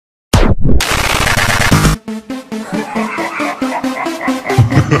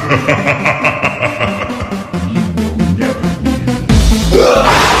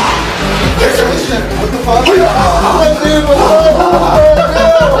What the fuck?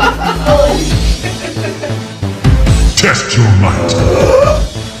 Test your might.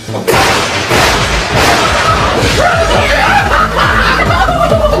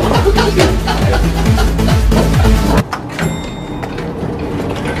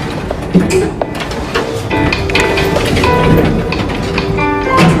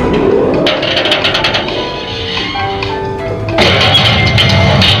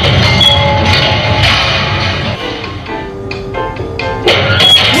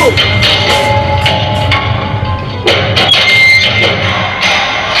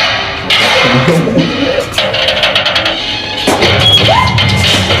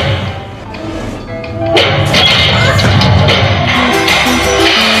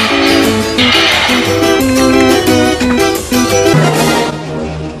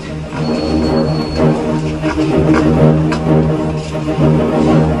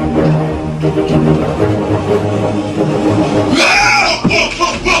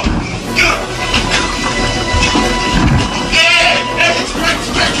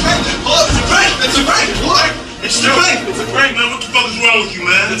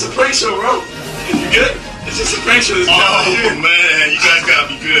 It's a prank show, bro. You good? It's just a prank show. Oh, man. You guys gotta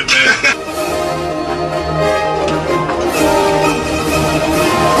be good, man.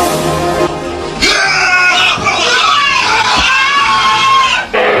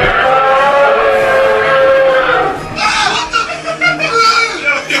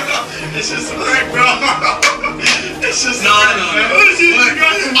 It's just a prank, bro. It's just no.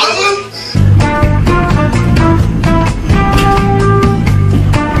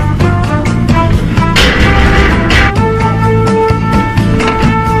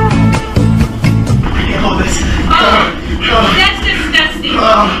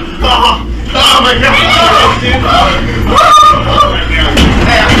 Oh my god!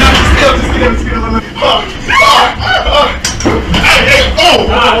 Hey, I'm not just kidding.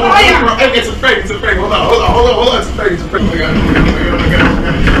 Hey, it's a prank, Hold on. It's a prank. Oh my god.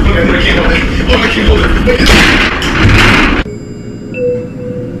 I can't hold it.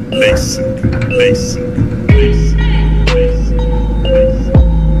 Listen.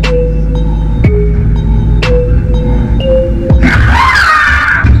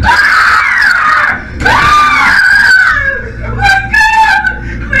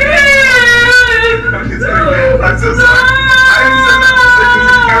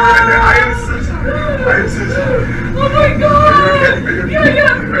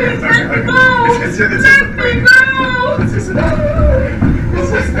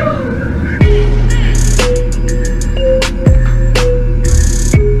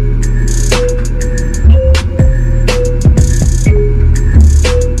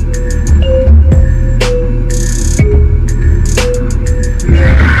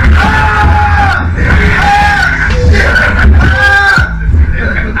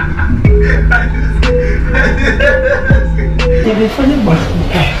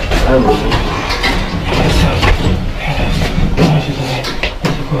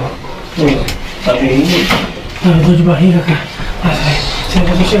 Ai, dor de barriga, cara. Você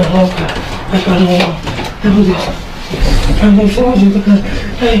vai chegar logo, cara. Ai, cara, não. Ai, meu Deus. Ai, meu Deus, você não ajuda, cara.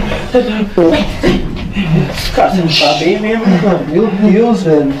 Ai. Cara, você não tá bem mesmo, cara. Meu Deus,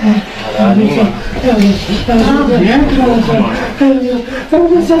 velho. Caralho,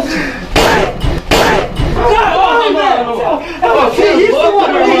 mano. Que isso,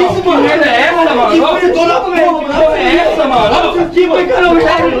 mano? Merda é essa, mano? Que porra é essa, mano? Que caramba,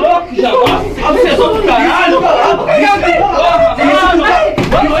 já é louco, já. Nossa, você é do caralho.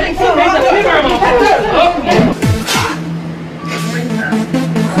 Mano, olha que você fez aqui, meu irmão. Você é louco, mano.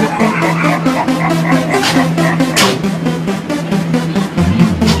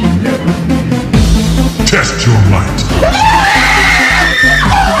 Test your might.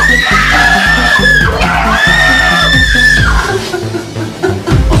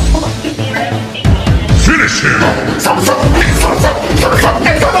 Finish him!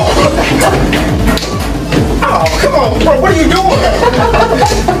 Oh, come on!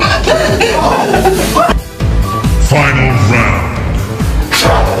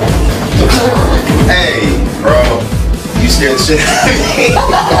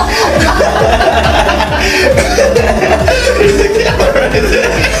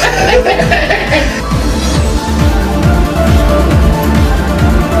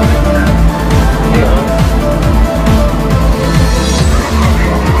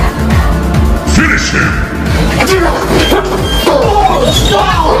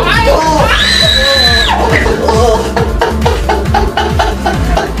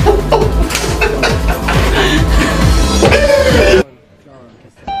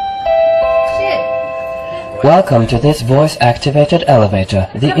 Welcome to this voice-activated elevator,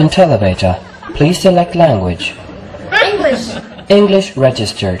 the Intellivator. Please select language. English. English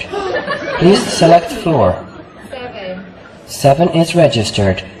registered. Please select floor. 7 is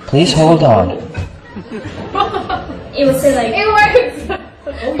registered. Please hold on. It was like it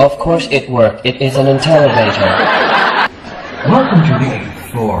works. Of course it worked. It is an Intellivator. Welcome to the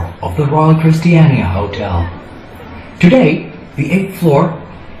 8th floor of the Royal Christiania Hotel. Today, the 8th floor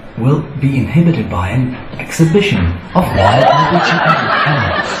will be inhabited by an exhibition of wild Norwegian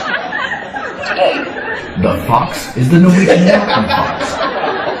animals. Today, the fox is the Norwegian mountain fox.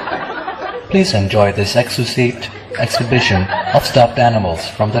 Please enjoy this exclusive exhibition of stuffed animals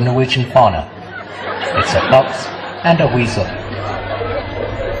from the Norwegian fauna. It's a fox and a weasel.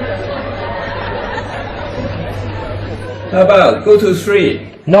 How about go to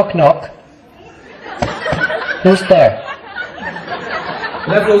 3? Knock knock. Who's there?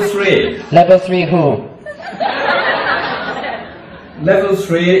 Level 3. Level 3 who? Level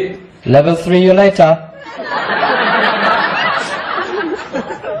 3. Level 3 you later.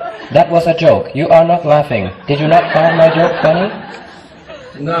 That was a joke. You are not laughing. Did you not find my joke funny?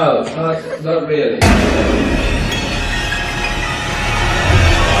 No, not really.